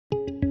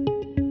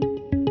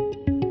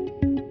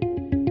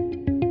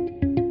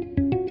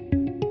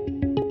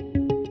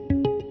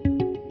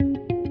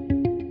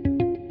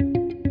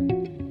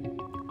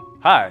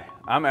Hi,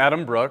 I'm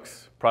Adam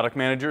Brooks, Product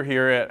Manager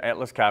here at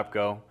Atlas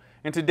Copco,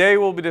 and today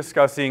we'll be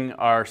discussing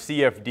our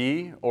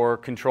CFD, or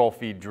control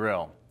feed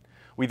drill.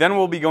 We then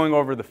will be going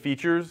over the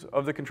features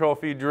of the control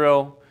feed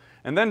drill,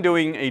 and then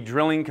doing a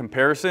drilling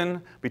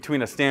comparison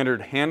between a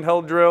standard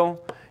handheld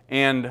drill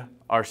and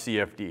our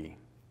CFD.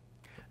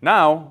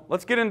 Now,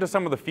 let's get into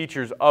some of the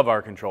features of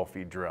our control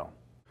feed drill.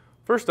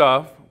 First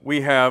off,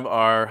 we have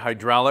our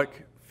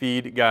hydraulic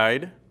feed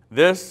guide.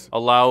 This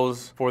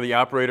allows for the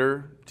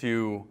operator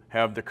to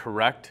have the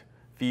correct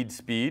feed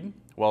speed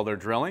while they're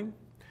drilling,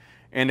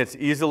 and it's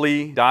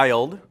easily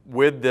dialed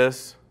with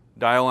this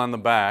dial on the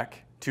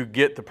back to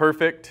get the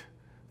perfect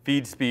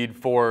feed speed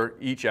for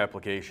each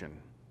application.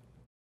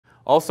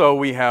 Also,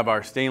 we have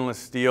our stainless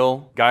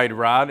steel guide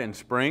rod and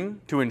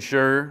spring to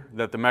ensure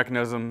that the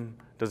mechanism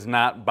does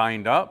not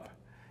bind up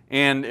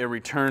and it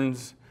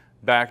returns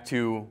back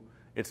to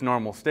its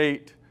normal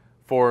state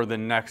for the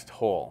next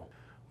hole.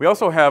 We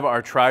also have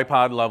our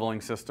tripod leveling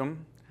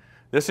system.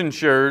 This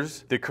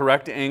ensures the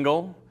correct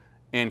angle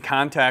and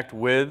contact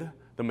with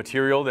the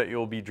material that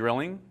you'll be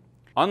drilling.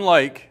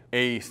 Unlike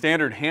a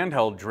standard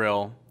handheld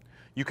drill,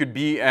 you could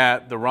be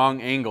at the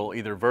wrong angle,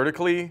 either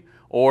vertically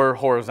or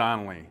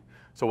horizontally.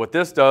 So what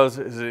this does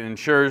is it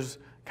ensures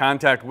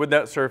contact with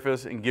that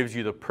surface and gives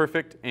you the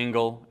perfect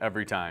angle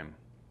every time.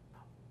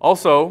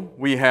 Also,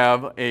 we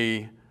have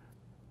an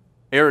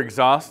air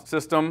exhaust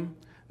system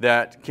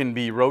that can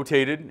be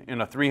rotated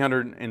in a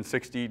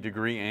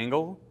 360-degree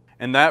angle,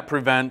 and that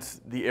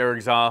prevents the air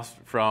exhaust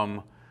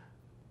from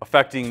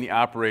affecting the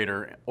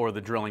operator or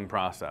the drilling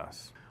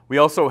process. We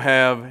also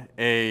have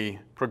a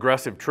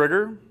progressive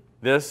trigger.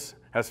 This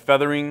has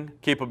feathering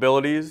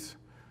capabilities,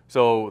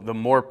 so the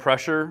more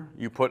pressure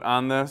you put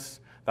on this,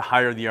 the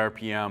higher the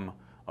RPM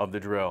of the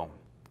drill.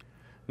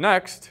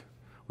 Next,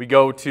 we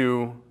go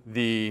to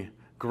the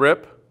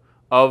grip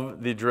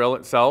of the drill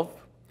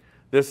itself.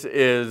 This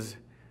is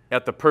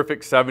at the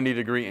perfect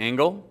 70-degree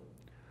angle.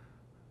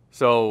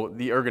 So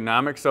the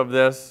ergonomics of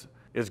this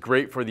is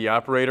great for the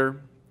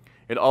operator.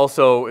 It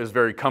also is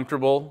very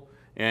comfortable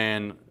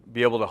and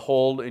be able to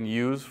hold and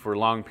use for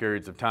long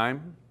periods of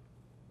time.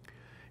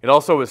 It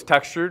also is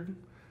textured,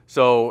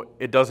 so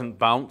it doesn't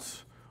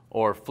bounce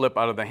or flip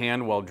out of the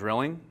hand while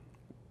drilling.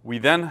 We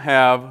then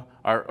have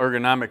our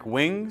ergonomic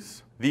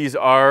wings. These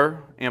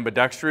are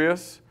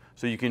ambidextrous,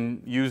 so you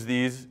can use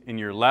these in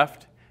your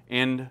left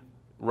and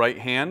right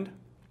hand.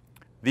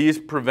 These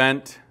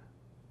prevent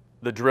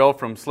the drill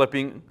from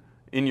slipping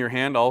in your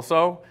hand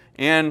also,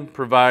 and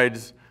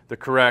provides the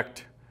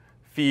correct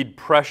feed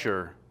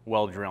pressure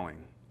while drilling.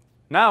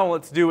 Now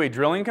let's do a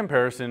drilling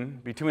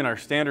comparison between our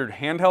standard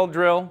handheld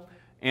drill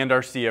and our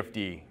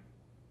CFD.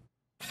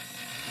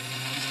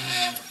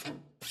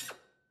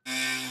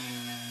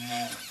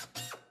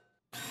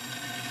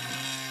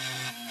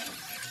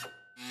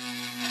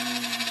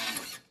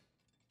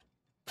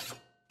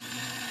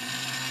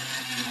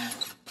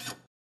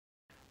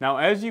 Now,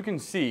 as you can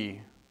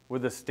see,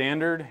 with a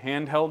standard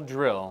handheld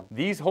drill,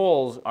 these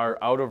holes are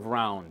out of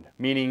round,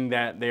 meaning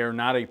that they are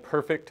not a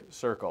perfect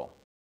circle.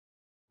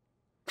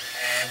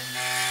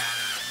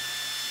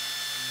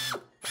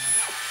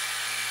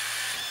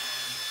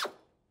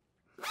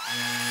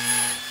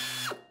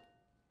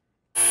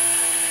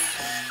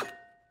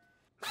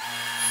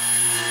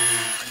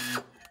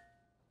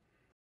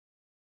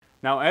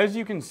 Now, as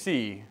you can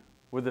see,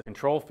 with the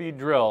control feed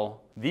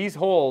drill, these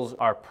holes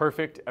are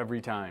perfect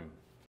every time.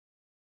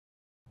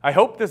 I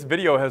hope this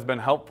video has been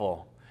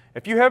helpful.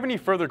 If you have any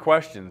further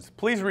questions,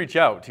 please reach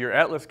out to your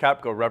Atlas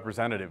Copco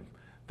representative.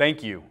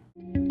 Thank you.